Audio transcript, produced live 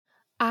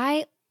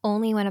I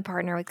only want to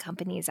partner with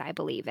companies I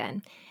believe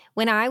in.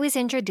 When I was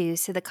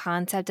introduced to the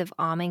concept of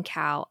almond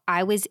cow,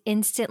 I was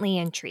instantly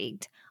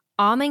intrigued.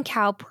 Almond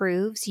cow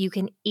proves you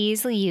can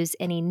easily use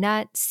any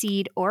nut,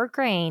 seed, or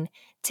grain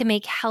to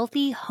make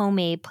healthy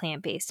homemade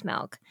plant-based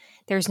milk.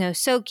 There's no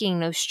soaking,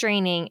 no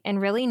straining, and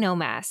really no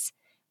mess.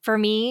 For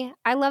me,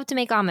 I love to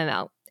make almond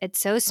milk. It's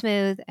so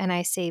smooth and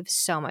I save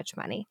so much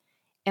money.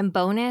 And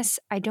bonus,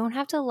 I don't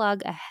have to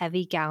lug a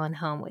heavy gallon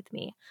home with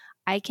me.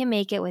 I can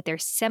make it with their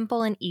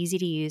simple and easy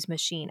to use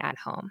machine at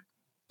home.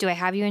 Do I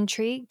have you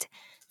intrigued?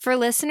 For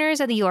listeners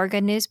of the Your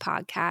Good News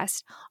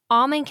podcast,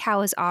 Almond Cow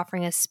is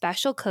offering a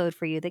special code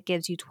for you that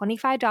gives you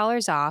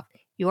 $25 off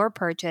your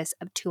purchase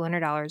of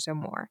 $200 or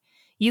more.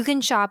 You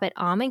can shop at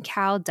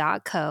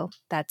almondcow.co,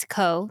 that's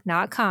co,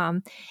 not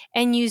com,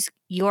 and use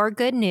Your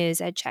Good News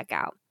at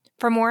checkout.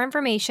 For more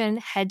information,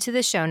 head to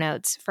the show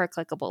notes for a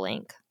clickable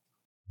link.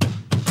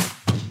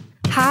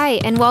 Hi,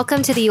 and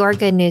welcome to the Your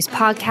Good News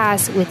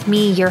podcast with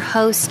me, your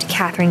host,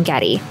 Catherine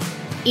Getty.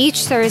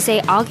 Each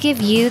Thursday, I'll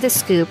give you the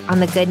scoop on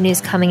the good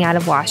news coming out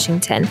of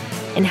Washington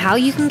and how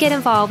you can get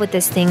involved with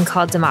this thing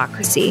called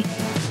democracy.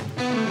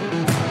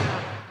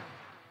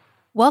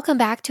 Welcome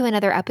back to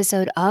another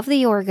episode of the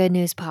Your Good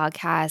News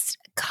podcast.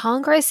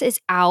 Congress is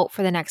out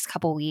for the next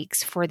couple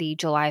weeks for the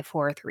July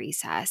 4th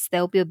recess.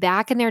 They'll be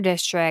back in their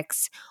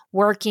districts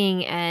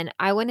working, and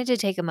I wanted to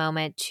take a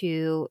moment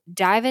to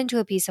dive into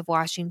a piece of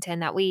Washington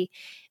that we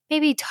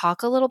maybe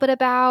talk a little bit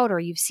about, or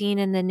you've seen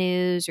in the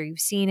news, or you've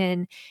seen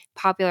in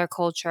popular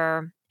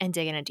culture, and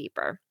dig in it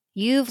deeper.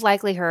 You've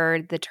likely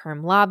heard the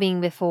term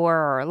lobbying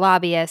before, or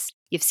lobbyist.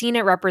 You've seen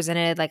it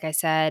represented, like I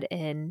said,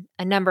 in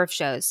a number of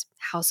shows,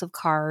 House of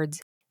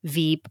Cards,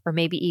 Veep, or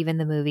maybe even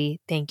the movie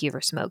Thank You for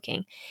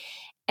Smoking.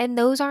 And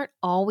those aren't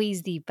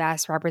always the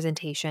best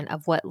representation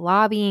of what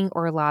lobbying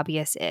or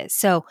lobbyist is.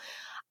 So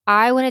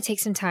I want to take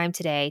some time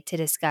today to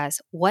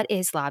discuss what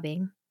is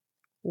lobbying,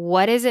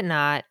 what is it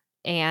not,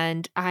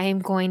 and I'm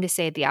going to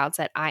say at the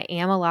outset, I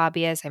am a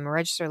lobbyist. I'm a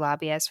registered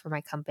lobbyist for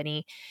my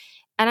company,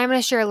 and I'm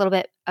going to share a little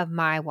bit of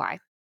my why.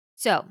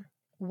 So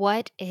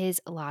what is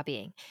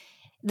lobbying?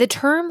 The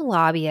term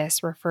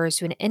lobbyist refers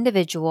to an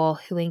individual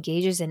who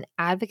engages in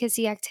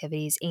advocacy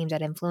activities aimed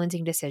at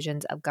influencing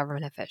decisions of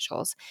government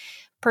officials,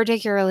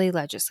 particularly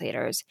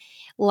legislators.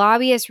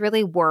 Lobbyists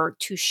really work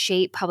to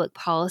shape public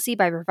policy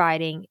by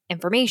providing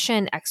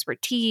information,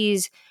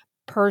 expertise,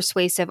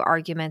 persuasive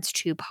arguments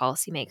to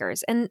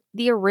policymakers. And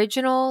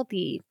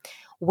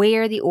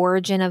where the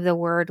origin of the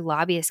word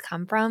lobbyist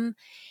come from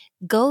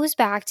goes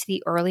back to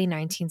the early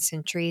 19th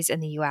centuries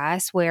in the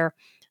US, where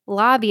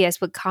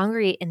lobbyists would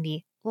congregate in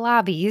the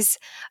lobbies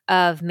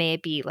of, may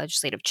it be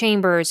legislative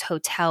chambers,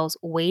 hotels,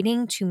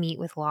 waiting to meet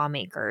with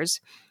lawmakers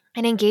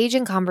and engage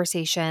in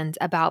conversations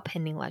about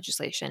pending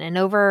legislation. And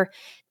over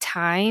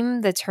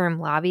time, the term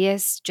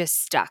lobbyist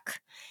just stuck.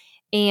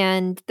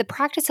 And the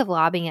practice of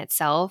lobbying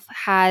itself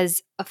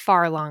has a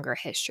far longer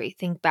history.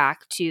 Think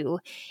back to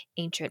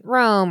ancient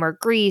Rome or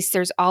Greece.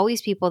 There's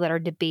always people that are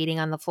debating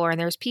on the floor, and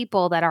there's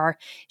people that are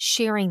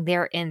sharing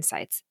their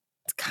insights.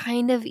 It's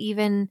kind of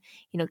even,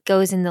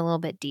 goes in a little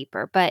bit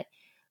deeper. But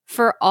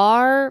for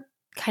our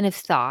kind of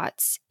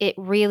thoughts, it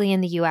really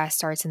in the US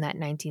starts in that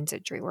 19th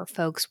century where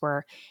folks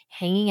were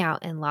hanging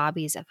out in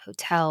lobbies of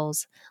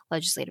hotels,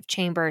 legislative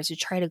chambers to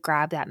try to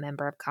grab that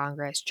member of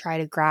Congress, try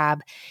to grab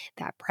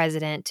that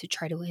president to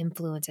try to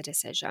influence a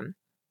decision.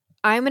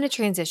 I'm going to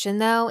transition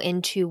though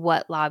into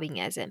what lobbying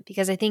isn't,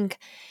 because I think,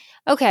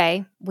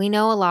 okay, we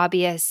know a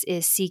lobbyist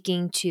is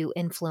seeking to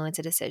influence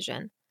a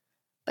decision,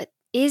 but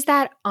is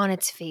that on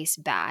its face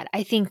bad?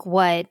 I think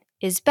what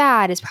is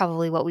bad is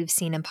probably what we've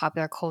seen in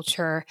popular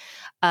culture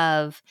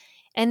and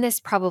this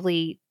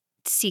probably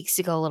seeks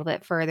to go a little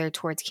bit further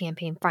towards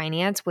campaign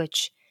finance,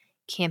 which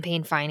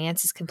campaign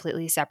finance is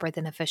completely separate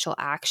than official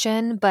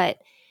action. But,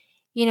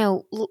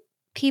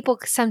 people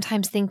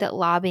sometimes think that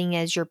lobbying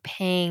is you're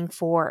paying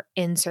for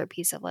insert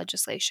piece of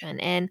legislation.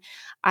 And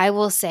I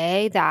will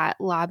say that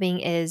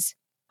lobbying is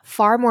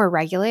far more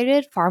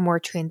regulated, far more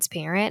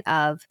transparent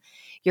of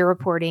you're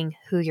reporting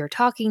who you're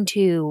talking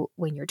to,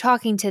 when you're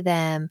talking to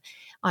them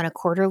on a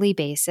quarterly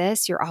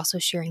basis. You're also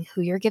sharing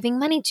who you're giving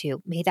money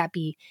to. May that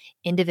be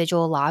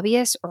individual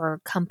lobbyists or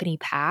company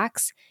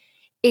PACs.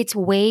 It's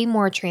way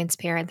more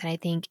transparent than I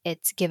think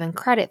it's given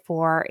credit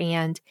for.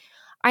 And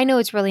I know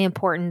it's really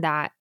important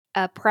that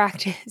a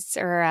practice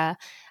or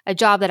a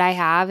job that I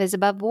have is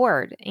above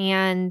board.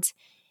 And,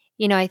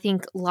 I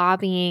think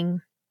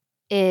lobbying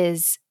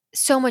is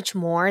so much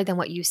more than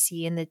what you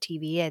see in the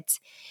TV.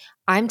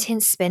 I'm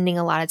spending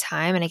a lot of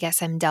time, and I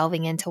guess I'm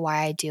delving into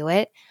why I do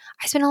it.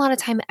 I spend a lot of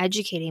time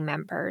educating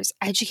members,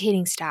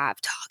 educating staff,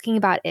 talking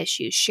about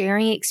issues,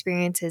 sharing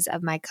experiences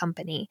of my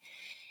company.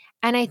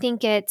 And I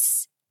think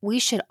we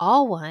should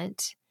all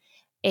want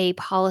a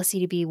policy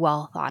to be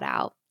well thought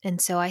out. And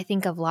so I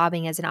think of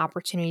lobbying as an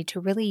opportunity to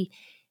really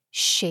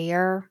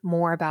share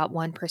more about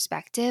one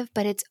perspective,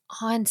 but it's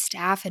on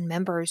staff and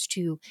members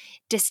to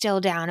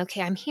distill down,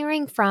 okay, I'm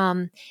hearing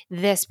from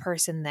this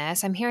person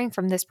this, I'm hearing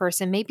from this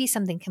person maybe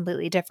something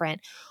completely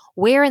different.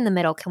 Where in the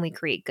middle can we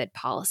create good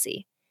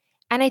policy?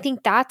 And I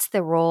think that's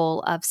the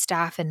role of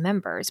staff and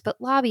members,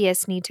 but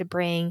lobbyists need to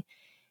bring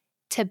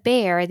to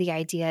bear the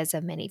ideas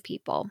of many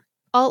people.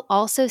 I'll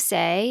also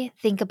say,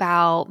 think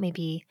about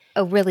maybe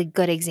a really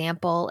good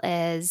example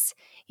is,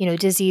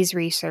 disease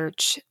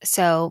research.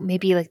 So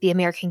maybe like the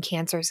American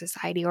Cancer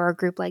Society or a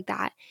group like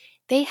that.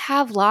 They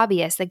have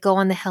lobbyists that go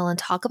on the Hill and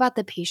talk about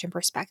the patient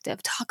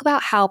perspective, talk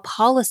about how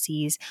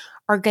policies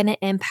are going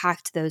to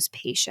impact those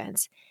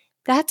patients.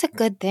 That's a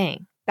good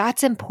thing.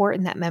 That's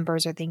important that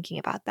members are thinking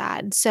about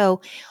that. And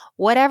so,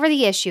 whatever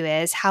the issue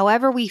is,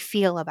 however we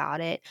feel about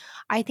it,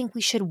 I think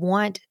we should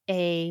want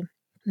a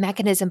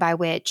mechanism by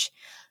which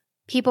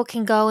people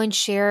can go and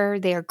share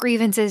their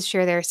grievances,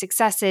 share their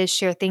successes,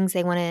 share things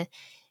they want to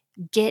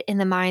get in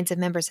the minds of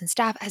members and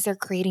staff as they're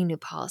creating new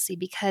policy,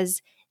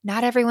 because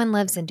not everyone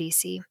lives in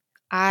DC.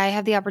 I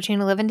have the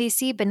opportunity to live in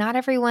DC, but not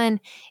everyone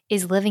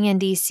is living in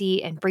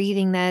DC and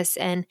breathing this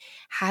and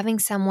having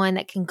someone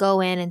that can go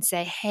in and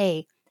say,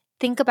 hey,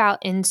 think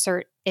about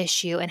insert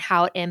issue and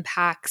how it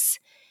impacts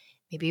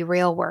maybe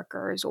rail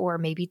workers or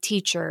maybe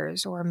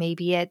teachers, or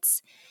maybe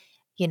it's,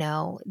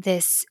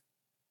 this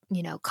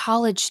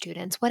college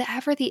students,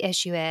 whatever the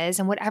issue is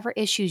and whatever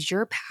issues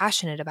you're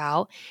passionate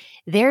about,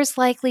 there's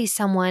likely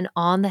someone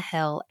on the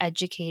Hill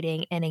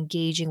educating and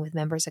engaging with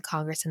members of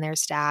Congress and their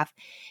staff,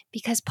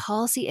 because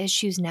policy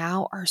issues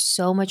now are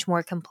so much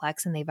more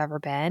complex than they've ever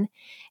been.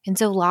 And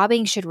so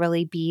lobbying should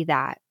really be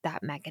that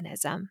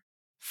mechanism.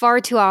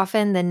 Far too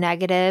often, the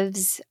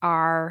negatives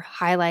are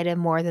highlighted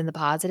more than the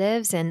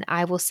positives. And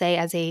I will say,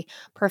 as a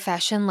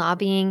profession,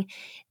 lobbying,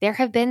 there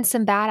have been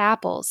some bad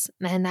apples.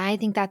 And I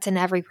think that's in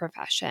every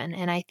profession.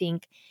 And I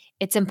think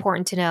it's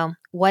important to know,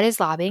 what is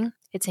lobbying?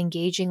 It's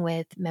engaging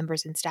with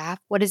members and staff.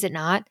 What is it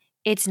not?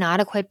 It's not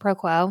a quid pro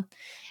quo.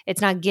 It's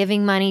not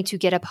giving money to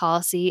get a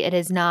policy. It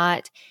is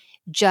not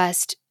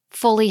just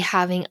fully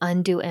having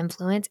undue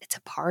influence. It's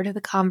a part of the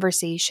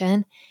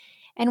conversation.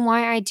 And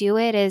why I do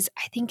it is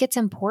I think it's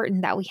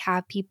important that we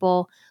have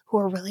people who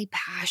are really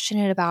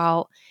passionate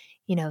about,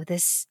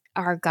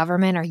 our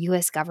government, our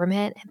US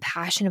government, and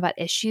passionate about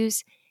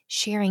issues,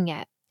 sharing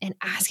it and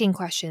asking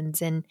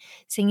questions and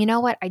saying, you know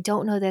what, I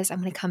don't know this,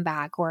 I'm going to come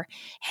back. Or,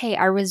 hey,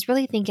 I was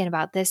really thinking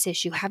about this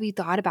issue. Have you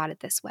thought about it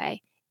this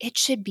way? It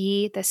should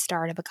be the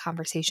start of a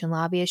conversation.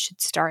 Lobbyists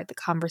should start the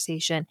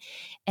conversation,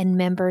 and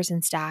members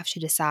and staff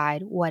should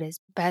decide what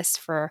is best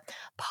for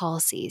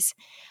policies.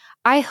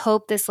 I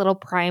hope this little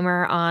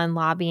primer on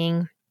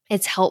lobbying,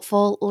 it's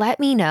helpful. Let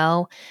me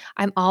know.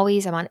 I'm on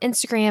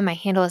Instagram. My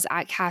handle is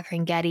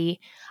 @KatherineGetty.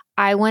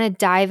 I want to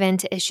dive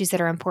into issues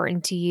that are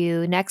important to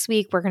you. Next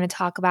week, we're going to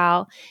talk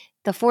about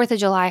the 4th of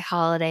July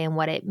holiday and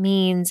what it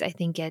means. I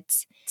think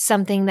it's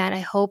something that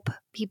I hope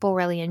people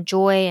really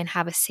enjoy and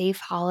have a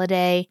safe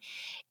holiday.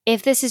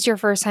 If this is your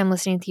first time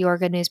listening to the Your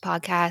Good News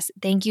podcast,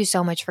 thank you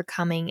so much for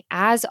coming.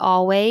 As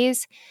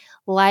always,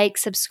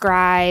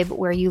 subscribe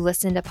where you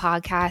listen to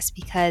podcasts,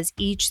 because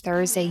each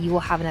Thursday you will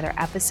have another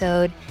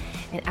episode.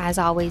 And as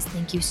always,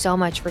 thank you so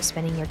much for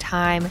spending your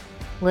time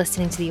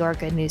listening to the Your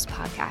Good News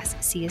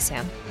podcast. See you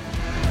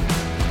soon.